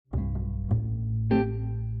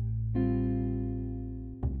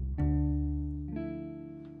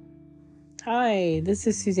Hi, this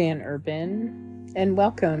is Suzanne Urban, and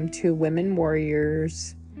welcome to Women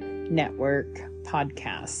Warriors Network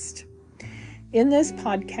podcast. In this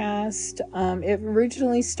podcast, it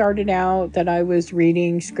originally started out that I was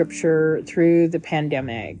reading scripture through the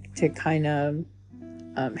pandemic to kind of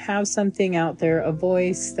have something out there, a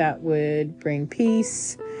voice that would bring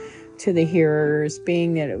peace to the hearers,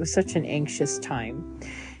 being that it was such an anxious time.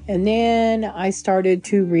 And then I started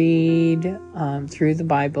to read through the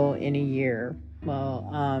Bible in a year. Well,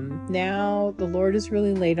 now the Lord has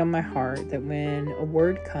really laid on my heart that when a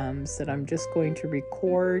word comes, that I'm just going to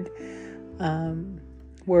record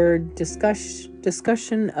word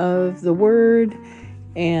discussion of the word,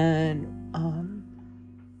 and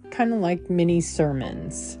kind of like mini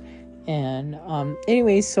sermons. And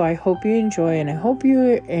anyways, so I hope you enjoy, and I hope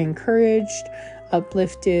you're encouraged,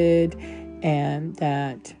 uplifted, and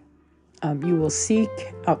that you will seek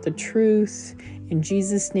out the truth in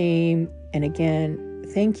Jesus' name. And again,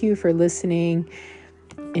 thank you for listening.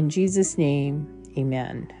 In Jesus' name,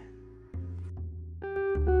 amen.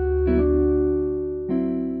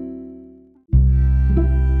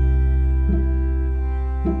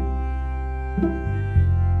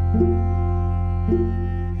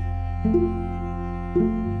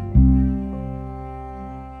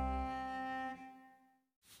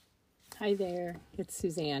 Hi there, it's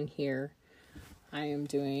Suzanne here. I am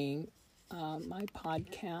doing my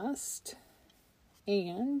podcast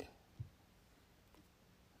and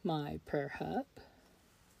my prayer hub.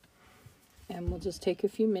 And we'll just take a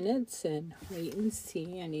few minutes and wait and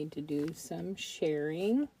see. I need to do some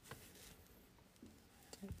sharing.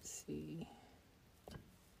 Let's see.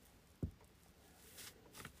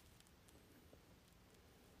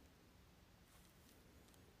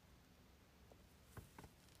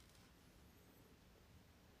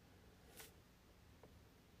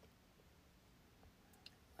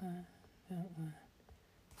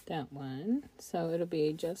 That one. So it'll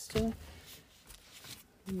be just a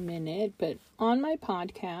minute. But on my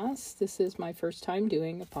podcast, this is my first time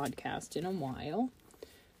doing a podcast in a while.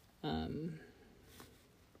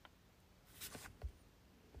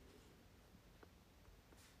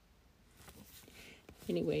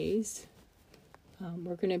 Anyways,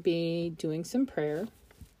 we're going to be doing some prayer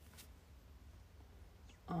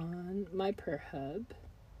on my prayer hub.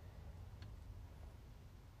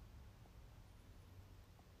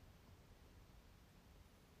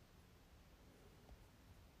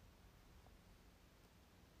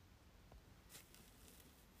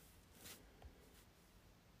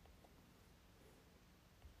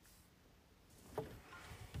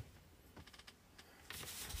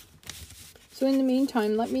 So in the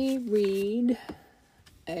meantime, let me read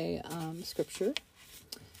a scripture.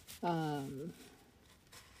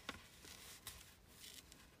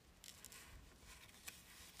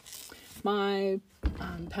 My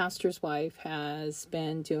pastor's wife has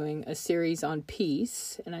been doing a series on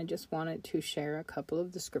peace, and I just wanted to share a couple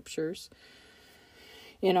of the scriptures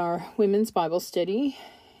in our women's Bible study.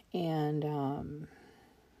 And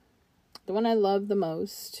the one I love the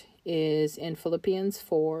most is in Philippians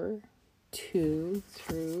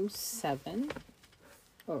 4:2-7.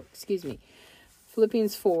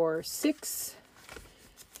 Philippians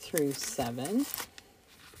 4:6-7.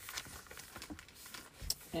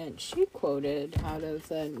 And she quoted out of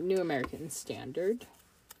the New American Standard.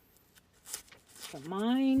 But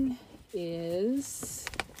mine is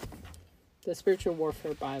the Spiritual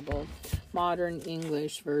Warfare Bible, Modern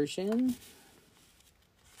English Version.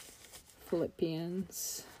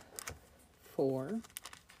 Philippians 4.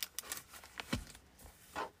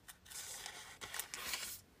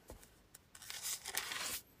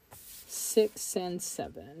 Six and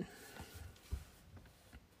 7.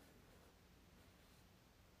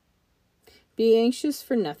 Be anxious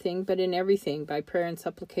for nothing, but in everything, by prayer and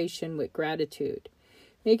supplication with gratitude,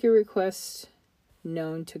 make your requests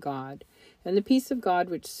known to God. And the peace of God,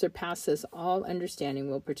 which surpasses all understanding,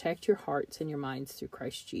 will protect your hearts and your minds through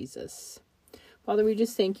Christ Jesus. Father, we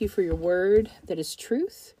just thank you for your word that is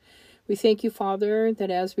truth. We thank you, Father, that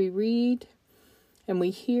as we read and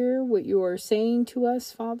we hear what you are saying to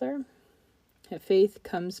us, Father, that faith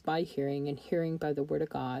comes by hearing, and hearing by the word of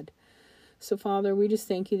God. So, Father, we just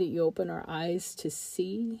thank you that you open our eyes to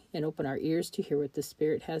see and open our ears to hear what the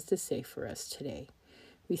Spirit has to say for us today.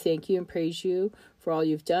 We thank you and praise you for all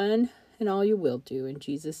you've done and all you will do. In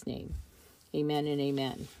Jesus' name, amen and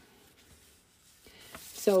amen.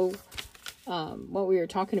 So, what we were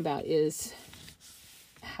talking about is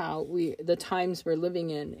how the times we're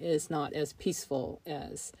living in is not as peaceful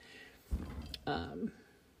as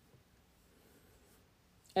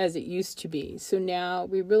it used to be. So now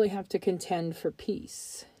we really have to contend for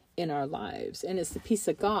peace. in our lives. And it's the peace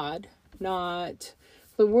of God, not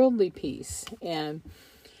the worldly peace. And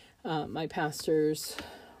my pastor's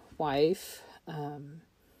wife,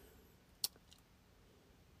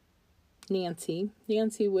 Nancy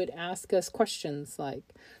would ask us questions like,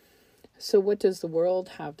 so what does the world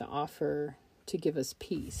have to offer to give us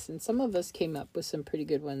peace? And some of us came up with some pretty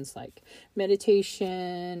good ones, like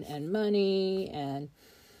meditation and money and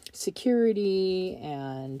security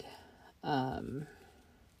and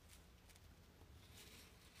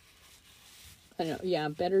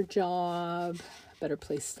better job, better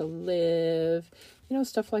place to live,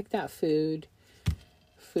 stuff like that. Food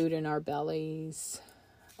in our bellies.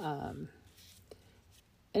 And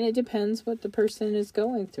it depends what the person is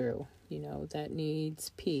going through, that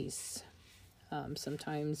needs peace.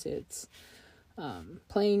 Sometimes it's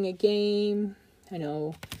playing a game. I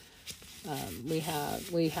know we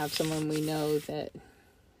have someone we know that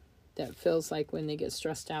feels like when they get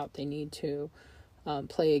stressed out, they need to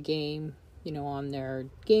play a game, on their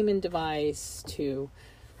gaming device to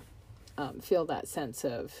feel that sense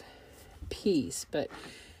of peace. But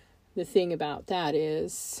the thing about that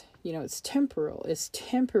is, it's temporal. It's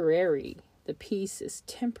temporary. The peace is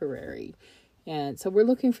temporary. And so we're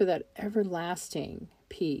looking for that everlasting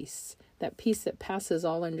peace, that peace that passes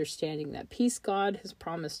all understanding, that peace God has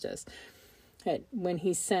promised us that when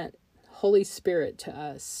He sent Holy Spirit to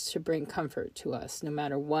us to bring comfort to us, no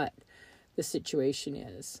matter what the situation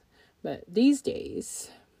is. But these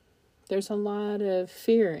days, there's a lot of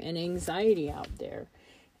fear and anxiety out there.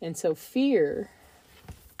 And so fear,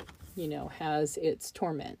 has its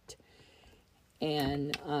torment.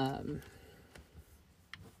 And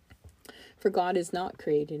for God has not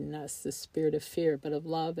created in us the spirit of fear, but of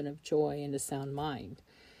love and of joy and a sound mind.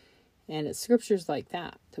 And it's scriptures like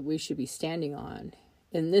that we should be standing on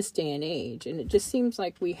in this day and age. And it just seems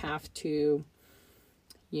like we have to,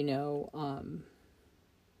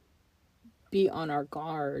 be on our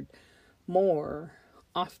guard more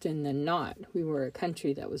often than not. We were a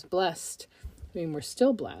country that was blessed. We're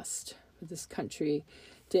still blessed. But this country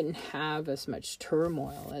didn't have as much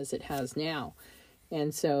turmoil as it has now.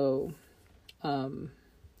 And so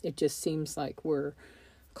it just seems like we're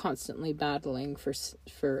constantly battling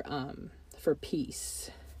for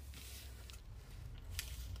peace.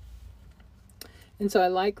 And so I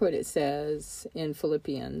like what it says in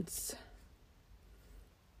Philippians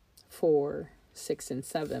 4, 6, and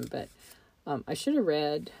 7, but I should have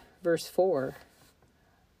read verse 4.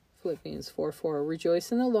 Philippians 4:4.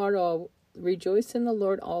 Rejoice in the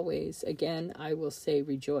Lord always. Again, I will say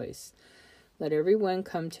rejoice. Let everyone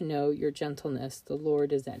come to know your gentleness. The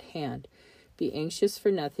Lord is at hand. Be anxious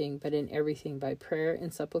for nothing, but in everything by prayer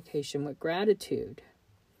and supplication with gratitude.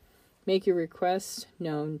 Make your requests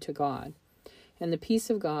known to God. And the peace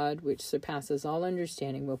of God, which surpasses all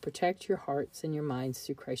understanding, will protect your hearts and your minds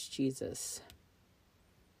through Christ Jesus.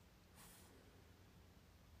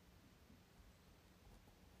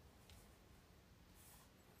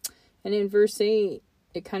 And in verse 8,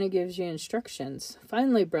 it kind of gives you instructions.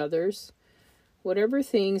 Finally, brothers, whatever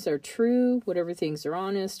things are true, whatever things are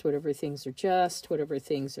honest, whatever things are just, whatever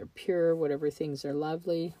things are pure, whatever things are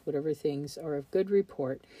lovely, whatever things are of good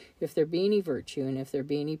report, if there be any virtue and if there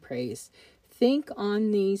be any praise, think on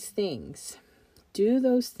these things. Do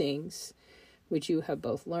those things which you have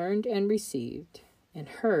both learned and received and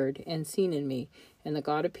heard and seen in me, and the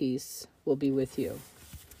God of peace will be with you.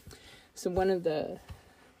 So one of the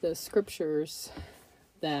scriptures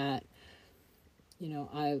that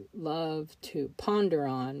I love to ponder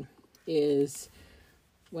on is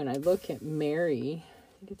when I look at Mary.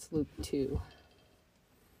 I think it's Luke 2.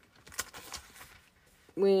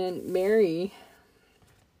 When Mary,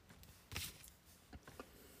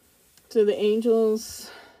 so the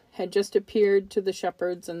angels had just appeared to the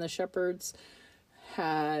shepherds, and the shepherds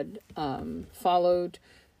had followed,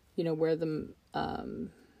 where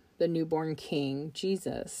the newborn king,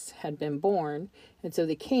 Jesus, had been born. And so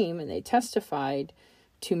they came and they testified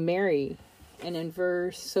to Mary. And in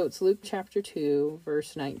so it's Luke chapter 2,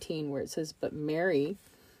 verse 19, where it says, but Mary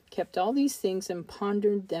kept all these things and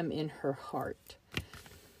pondered them in her heart.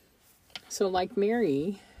 So like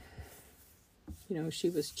Mary, she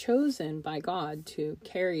was chosen by God to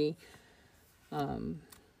carry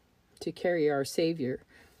our Savior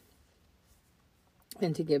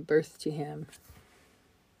and to give birth to him.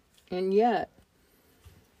 And yet,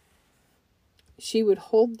 she would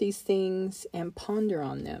hold these things and ponder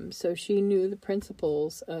on them. So she knew the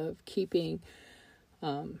principles of keeping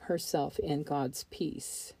herself in God's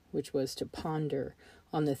peace, which was to ponder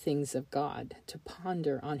on the things of God, to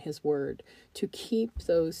ponder on His Word, to keep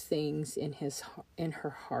those things in her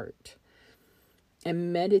heart.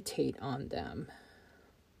 and meditate on them.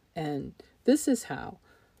 And this is how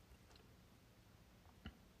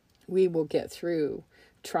we will get through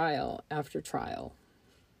trial after trial,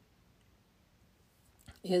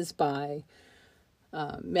 is by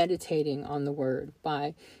meditating on the Word,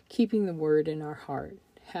 by keeping the Word in our heart.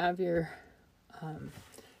 Have it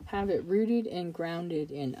rooted and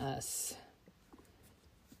grounded in us.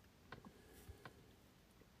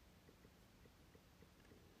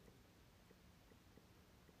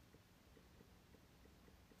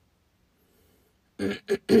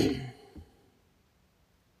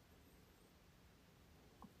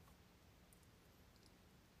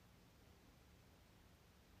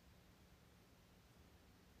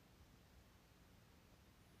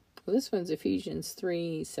 Well, this one's Ephesians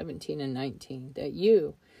 3:17 and 19. That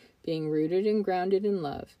you, being rooted and grounded in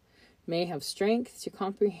love, may have strength to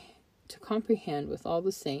comprehend with all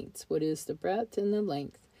the saints what is the breadth and the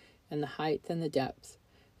length and the height and the depth,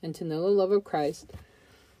 and to know the love of Christ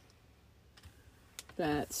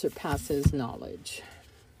that surpasses knowledge.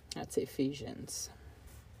 That's Ephesians.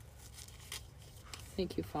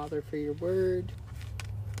 Thank you, Father, for your word.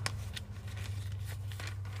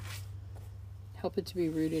 Help it to be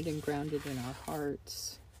rooted and grounded in our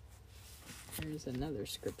hearts. Here's another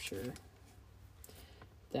scripture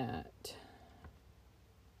that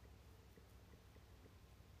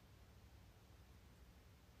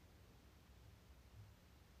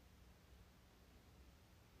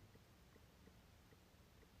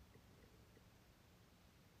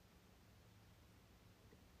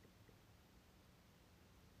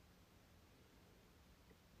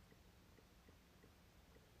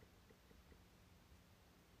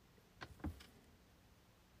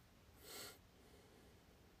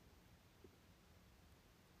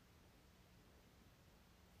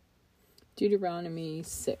Deuteronomy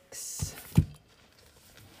 6.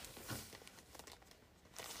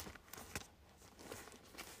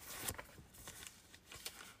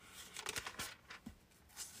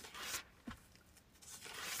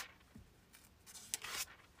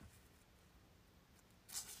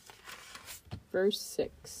 Verse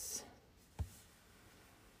 6.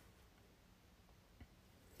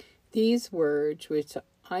 These words which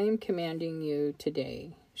I am commanding you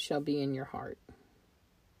today shall be in your heart.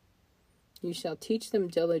 You shall teach them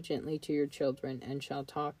diligently to your children, and shall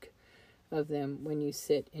talk of them when you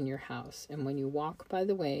sit in your house, and when you walk by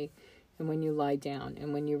the way, and when you lie down,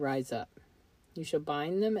 and when you rise up. You shall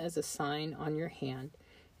bind them as a sign on your hand,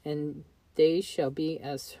 and they shall be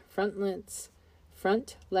as frontlets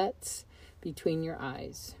between your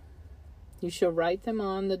eyes. You shall write them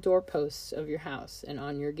on the doorposts of your house and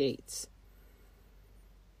on your gates.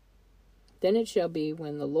 Then it shall be,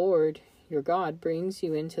 when the Lord your God brings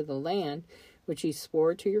you into the land which he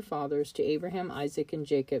swore to your fathers, to Abraham, Isaac, and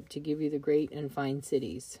Jacob, to give you the great and fine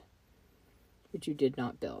cities which you did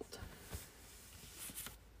not build.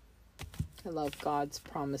 I love God's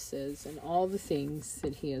promises and all the things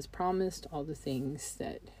that he has promised, all the things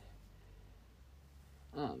that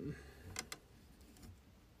get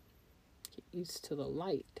used to the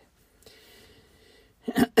light.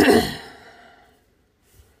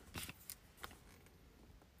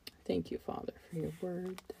 Thank you, Father, for your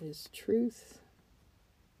word that is truth.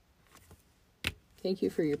 Thank you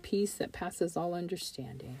for your peace that passes all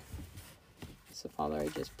understanding. So, Father, I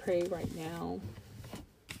just pray right now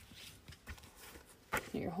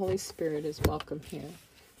that your Holy Spirit is welcome here.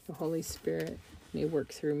 The Holy Spirit may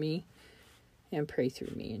work through me and pray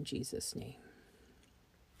through me in Jesus' name.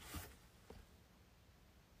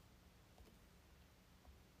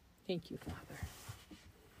 Thank you, Father.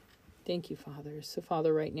 Thank you, Father. So,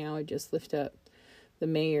 Father, right now I just lift up the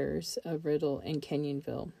mayors of Riddle and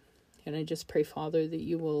Kenyonville. And I just pray, Father, that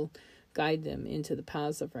you will guide them into the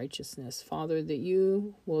paths of righteousness. Father, that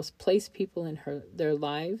you will place people in their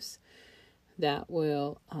lives that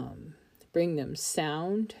will bring them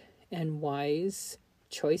sound and wise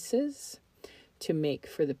choices to make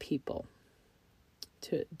for the people,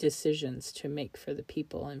 to decisions to make for the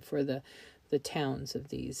people and for the towns of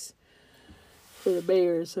these, for the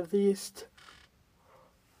mayors of these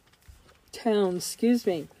towns,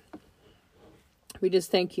 We just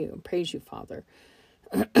thank you and praise you, Father.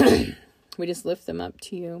 We just lift them up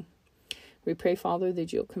to you. We pray, Father,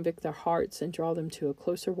 that you'll convict their hearts and draw them to a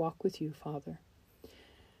closer walk with you, Father.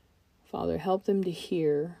 Father, help them to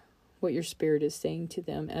hear what your Spirit is saying to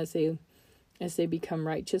them as they become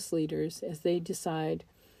righteous leaders, as they decide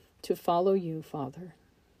to follow you, Father.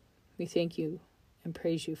 We thank you and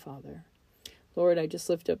praise you, Father. Lord, I just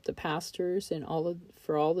lift up the pastors and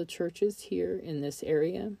for all the churches here in this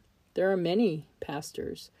area. There are many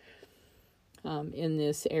pastors in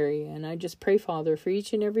this area. And I just pray, Father, for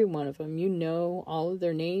each and every one of them. You know all of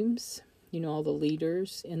their names. You know all the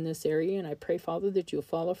leaders in this area. And I pray, Father, that you'll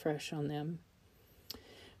fall afresh on them.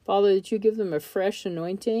 Father, that you give them a fresh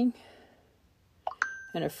anointing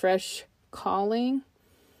and a fresh calling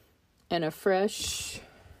and a fresh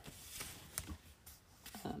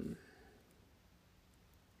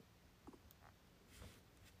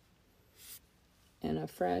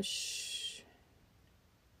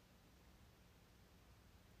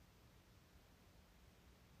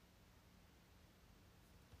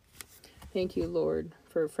thank you, Lord,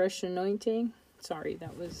 for a fresh anointing. Sorry,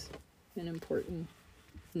 that was an important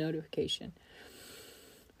notification.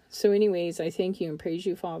 So anyways, I thank you and praise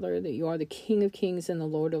you, Father, that you are the King of Kings and the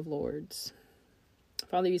Lord of Lords.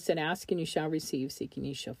 Father, you said, ask and you shall receive, seek and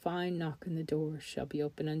you shall find, knock and the door shall be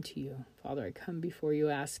open unto you. Father, I come before you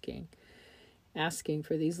asking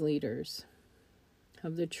for these leaders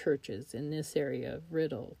of the churches in this area of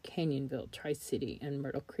Riddle, Canyonville, Tri-City, and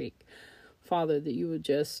Myrtle Creek. Father, that you would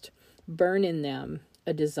just burn in them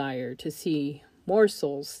a desire to see more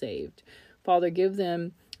souls saved. Father, give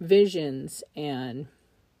them visions and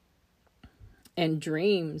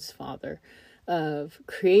dreams, Father, of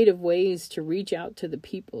creative ways to reach out to the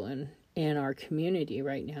people in our community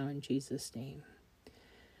right now in Jesus' name.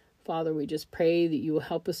 Father, we just pray that you will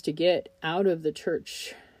help us to get out of the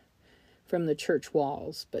church, from the church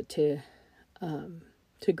walls, but to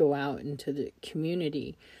go out into the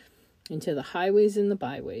community, into the highways and the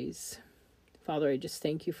byways. Father, I just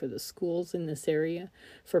thank you for the schools in this area,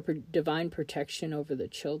 for divine protection over the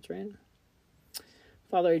children.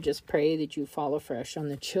 Father, I just pray that you fall afresh on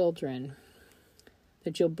the children,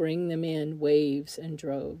 that you'll bring them in waves and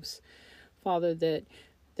droves. Father, that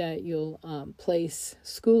you'll place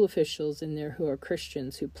school officials in there who are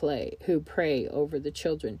Christians, who pray over the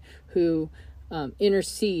children, who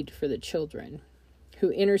intercede for the children, who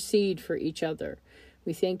intercede for each other.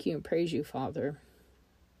 We thank you and praise you, Father,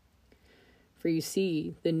 for you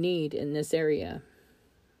see the need in this area.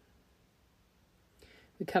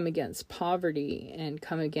 We come against poverty and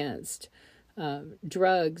come against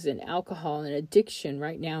drugs and alcohol and addiction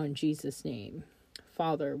right now in Jesus' name.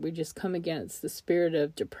 Father, we just come against the spirit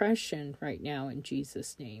of depression right now in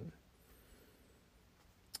Jesus' name.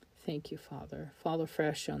 Thank you, Father. Fall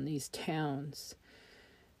afresh on these towns.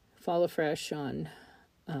 Fall afresh on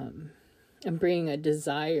and bring a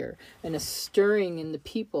desire and a stirring in the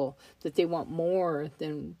people that they want more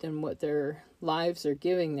than what their lives are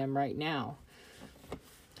giving them right now.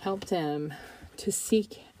 Help them to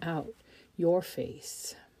seek out your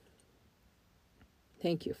face.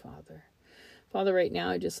 Thank you, Father. Father, right now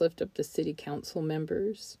I just lift up the city council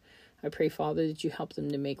members. I pray, Father, that you help them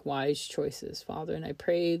to make wise choices, Father. And I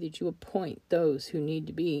pray that you appoint those who need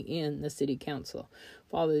to be in the city council.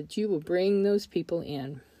 Father, that you will bring those people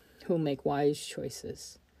in who will make wise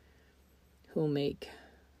choices, who will make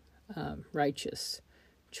righteous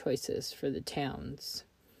choices for the towns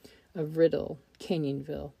of Riddle,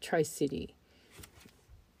 Canyonville, Tri-City,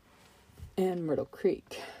 and Myrtle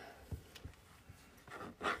Creek.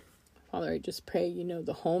 Father, I just pray,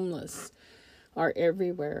 the homeless are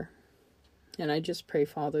everywhere. And I just pray,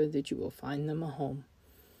 Father, that you will find them a home.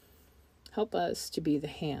 Help us to be the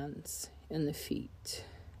hands and the feet,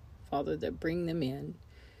 Father, that bring them in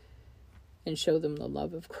and show them the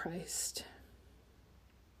love of Christ.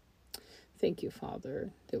 Thank you,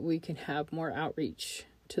 Father, that we can have more outreach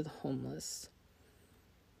to the homeless.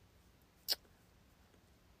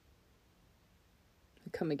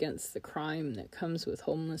 We come against the crime that comes with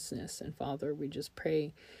homelessness. And Father, we just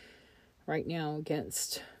pray right now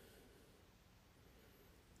against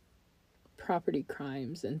property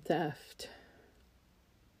crimes and theft.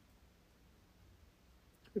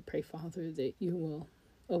 We pray, Father, that you will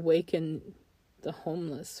awaken the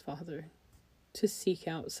homeless, Father, to seek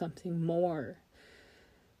out something more.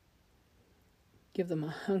 Give them a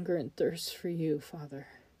hunger and thirst for you, Father.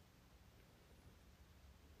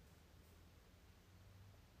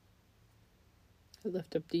 I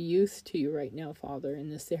lift up the youth to you right now, Father, in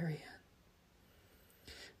this area.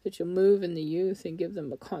 That you'll move in the youth and give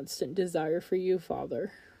them a constant desire for you,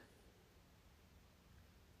 Father.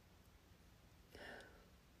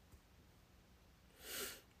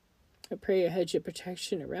 I pray a hedge of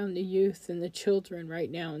protection around the youth and the children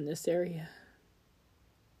right now in this area.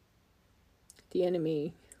 The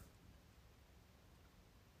enemy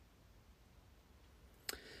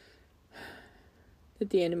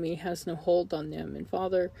has no hold on them. And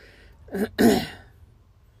Father,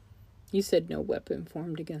 you said no weapon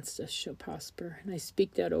formed against us shall prosper. And I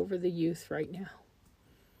speak that over the youth right now.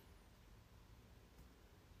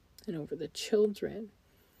 And over the children.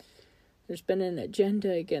 There's been an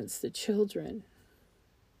agenda against the children.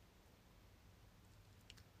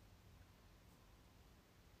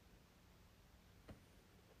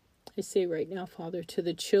 I say right now, Father, to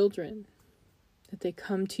the children, that they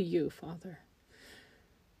come to you, Father.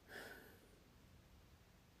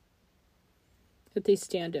 That they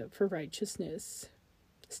stand up for righteousness.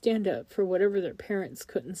 Stand up for whatever their parents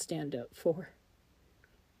couldn't stand up for.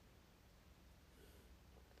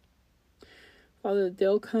 Father, that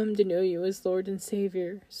they'll come to know you as Lord and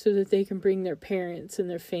Savior so that they can bring their parents and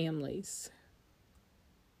their families.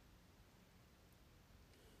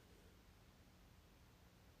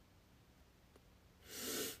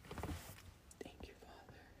 Thank you,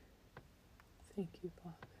 Father. Thank you,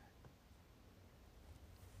 Father.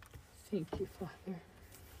 Thank you, Father.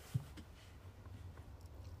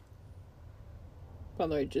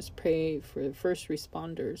 Father, I just pray for the first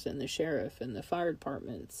responders and the sheriff and the fire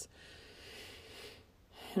departments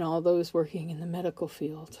and all those working in the medical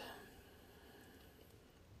field.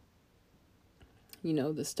 You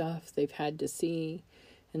know, the stuff they've had to see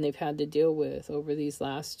and they've had to deal with over these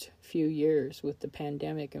last few years with the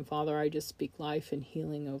pandemic. And Father, I just speak life and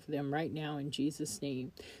healing over them right now in Jesus'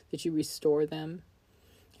 name, that you restore them,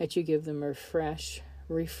 that you give them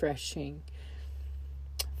refreshing.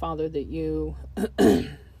 Father, that you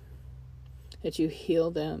that you heal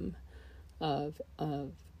them of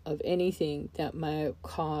anything that might have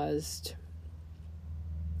caused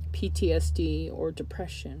PTSD or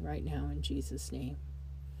depression right now in Jesus' name.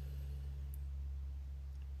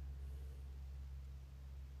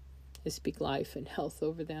 I speak life and health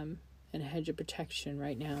over them and a hedge of protection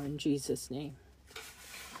right now in Jesus' name.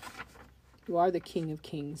 You are the King of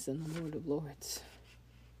Kings and the Lord of Lords.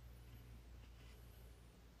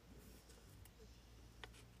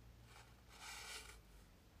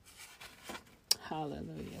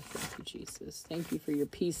 Hallelujah. Thank you, Jesus. Thank you for your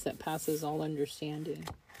peace that passes all understanding.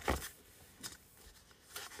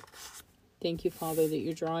 Thank you, Father, that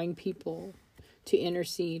you're drawing people to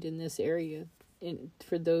intercede in this area,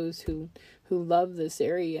 for those who love this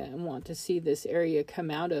area and want to see this area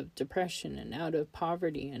come out of depression and out of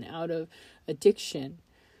poverty and out of addiction.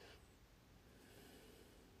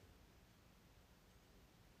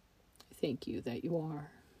 Thank you that you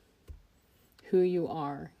are who you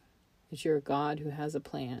are, that you're a God who has a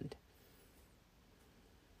plan.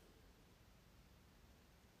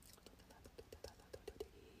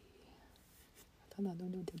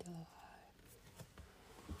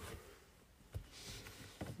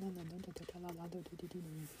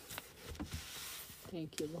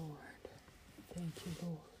 Thank you, Lord. Thank you,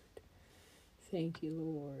 Lord. Thank you,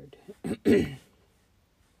 Lord.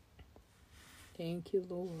 Thank you,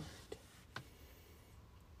 Lord.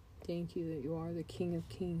 Thank you that you are the King of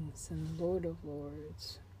Kings and the Lord of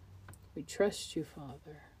Lords. We trust you,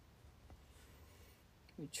 Father.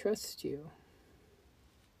 We trust you.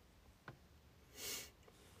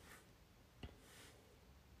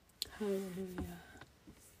 Hallelujah.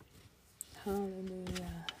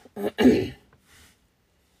 Hallelujah.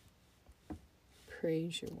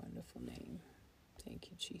 Praise your wonderful name. Thank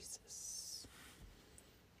you, Jesus.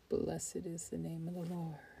 Blessed is the name of the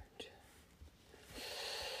Lord.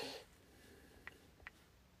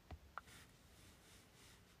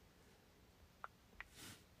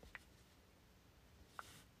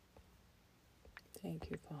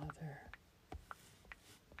 Thank you, Father.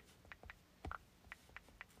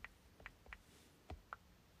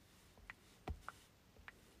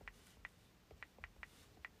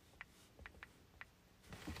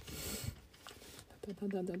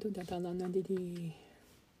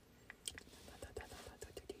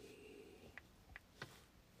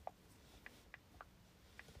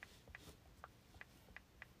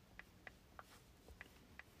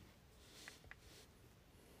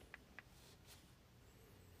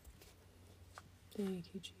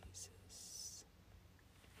 Thank you, Jesus.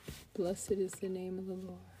 Blessed is the name of the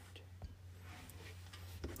Lord.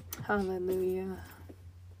 Hallelujah.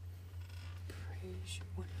 Praise your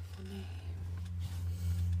wonderful name.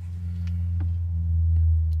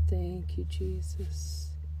 Thank you,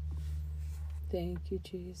 Jesus. Thank you,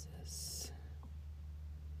 Jesus.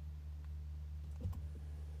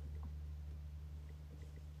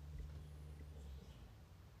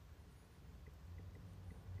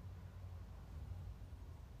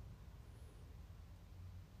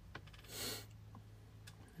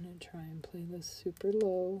 I'm going to try and play this super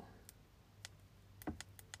low.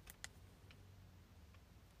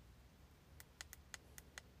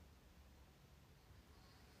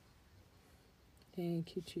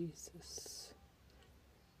 Thank you, Jesus.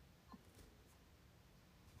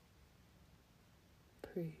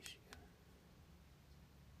 Praise you.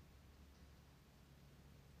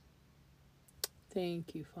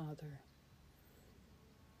 Thank you, Father.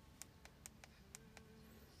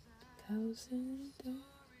 1,000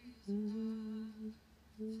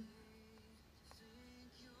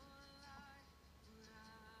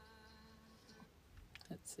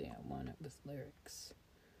 Let's see, I want it with lyrics.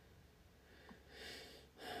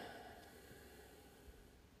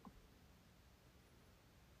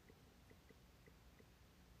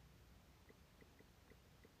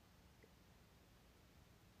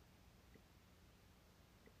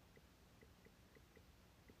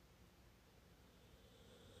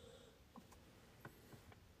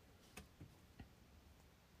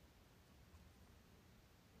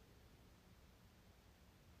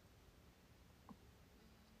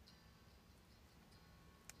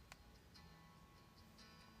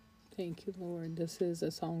 Thank you, Lord. This is a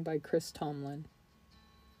song by Chris Tomlin.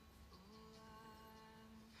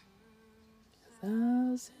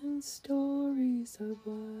 1,000 stories of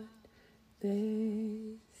what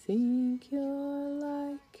they think you're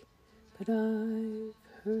like, but I've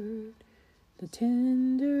heard the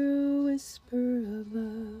tender whisper of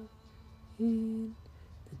love in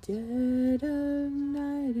the dead of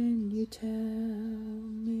night, and you tell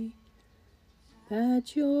me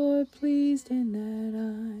that you're pleased and that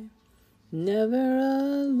I'm never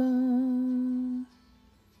alone.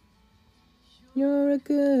 You're a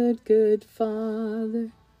good, good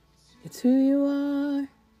Father. It's who you are.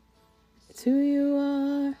 It's who you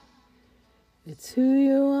are. It's who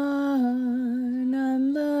you are. And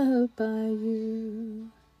I'm loved by you.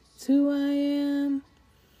 It's who I am.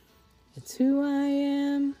 It's who I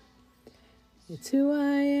am. It's who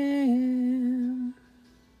I am.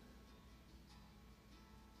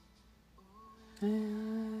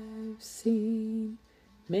 I've seen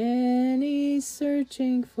many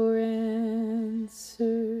searching for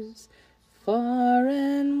answers far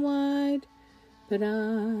and wide, but I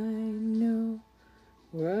know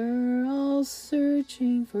we're all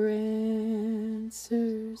searching for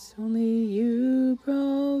answers. Only you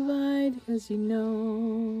provide, 'cause you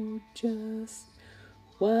know just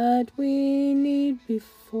what we need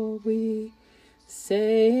before we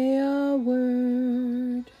say a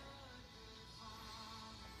word.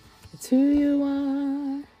 It's who you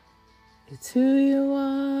are. It's who you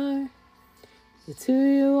are. It's who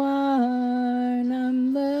you are, and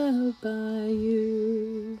I'm loved by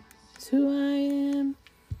you. It's who I am.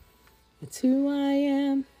 It's who I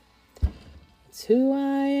am. It's who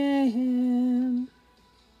I am.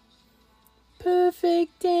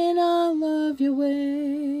 Perfect in all of your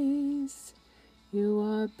ways. You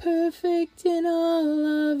are perfect in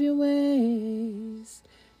all of your ways.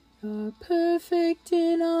 You're perfect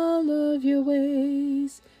in all of your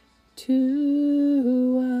ways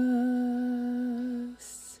to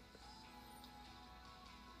us.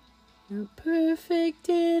 You're perfect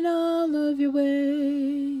in all of your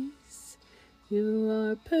ways. You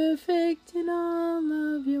are perfect in all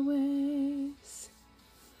of your ways.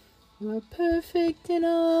 You are perfect in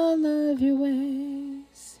all of your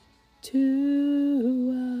ways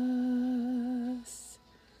to us.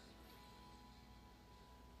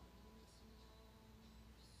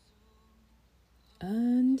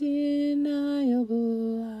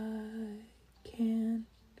 Undeniable, I can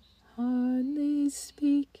hardly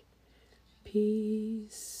speak.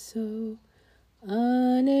 Peace so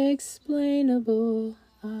unexplainable,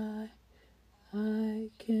 I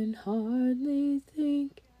can hardly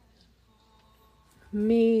think.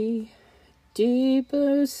 Me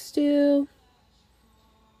deeper still,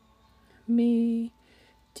 me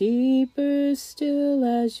deeper still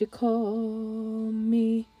as you call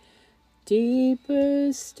me.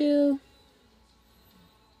 Deeper still,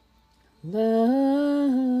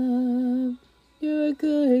 love, you're a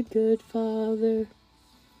good, good Father.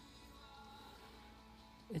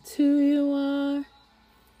 It's who you are.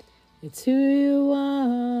 It's who you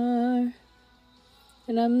are.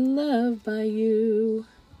 And I'm loved by you.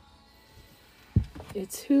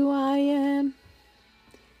 It's who I am.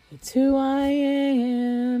 It's who I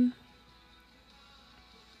am.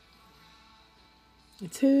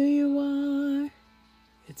 It's who you are.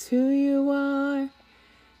 It's who you are.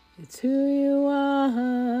 It's who you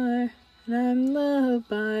are. And I'm loved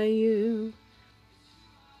by you.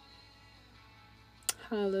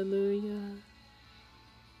 Hallelujah.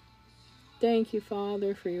 Thank you,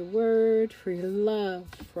 Father, for your word, for your love,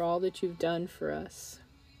 for all that you've done for us.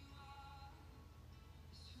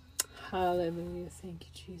 Hallelujah. Thank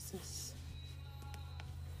you, Jesus.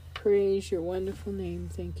 Praise your wonderful name.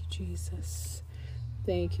 Thank you, Jesus.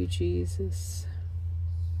 Thank you, Jesus.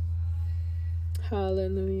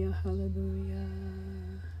 Hallelujah, hallelujah.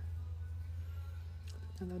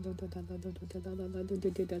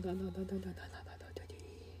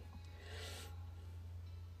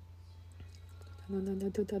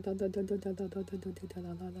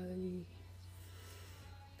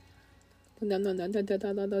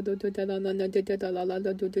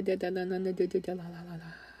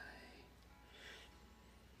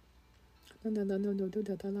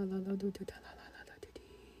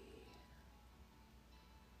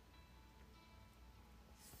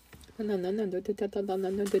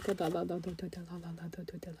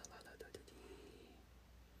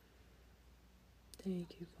 Thank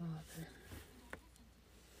you, Father.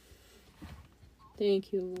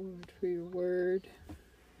 Thank you, Lord, for your word.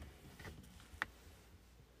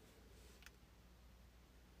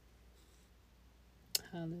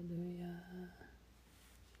 Hallelujah.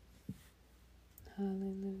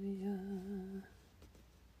 Hallelujah.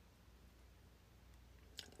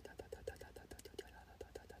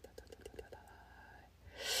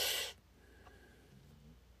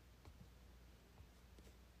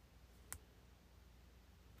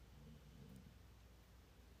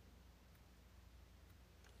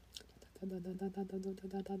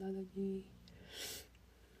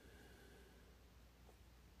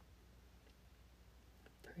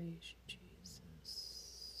 Praise you,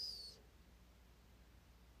 Jesus.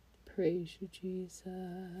 Praise you,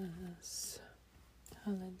 Jesus.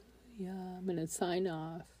 Hallelujah. I'm going to sign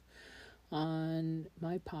off on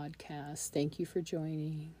my podcast. Thank you for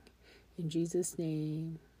joining. In Jesus'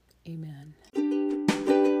 name, amen.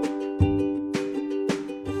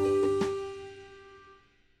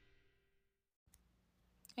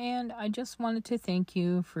 And I just wanted to thank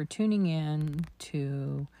you for tuning in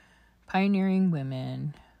to Pioneering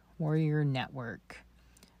Women Warrior Network.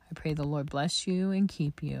 I pray the Lord bless you and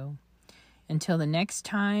keep you. Until the next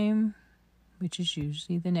time, which is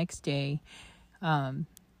usually the next day,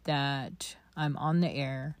 that I'm on the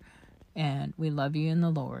air, and we love you in the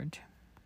Lord.